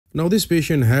Now this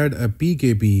patient had a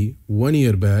PKP 1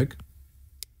 year back,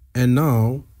 and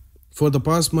now for the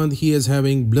past month he is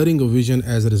having blurring of vision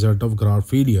as a result of graft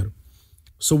failure.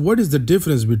 So what is the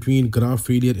difference between graft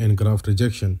failure and graft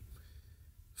rejection?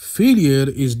 Failure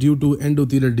is due to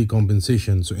endothelial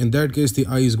decompensation. So in that case, the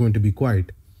eye is going to be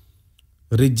quiet.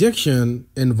 Rejection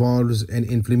involves an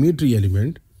inflammatory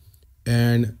element,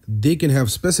 and they can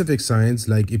have specific signs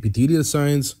like epithelial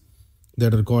signs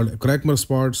that are called Crackmer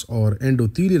spots, or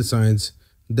endothelial signs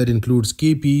that includes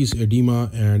KPs, edema,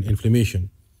 and inflammation.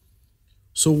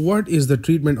 So what is the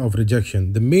treatment of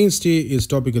rejection? The mainstay is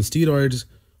topical steroids,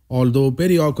 although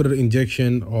periocular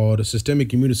injection or systemic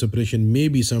immunosuppression may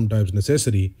be sometimes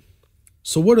necessary.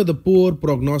 So what are the poor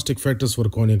prognostic factors for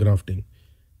cornea grafting?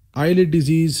 Eyelid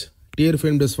disease, tear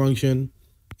film dysfunction,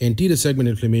 anterior segment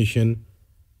inflammation,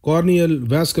 corneal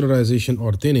vascularization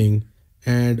or thinning,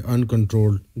 and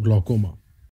uncontrolled glaucoma.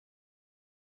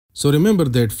 So remember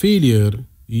that failure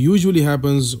usually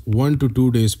happens 1 to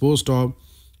 2 days post-op,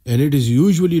 and it is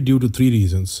usually due to 3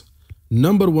 reasons.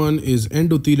 Number 1 is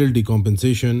endothelial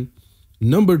decompensation.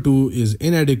 Number 2 is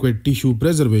inadequate tissue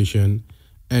preservation.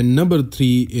 And number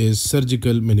 3 is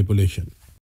surgical manipulation.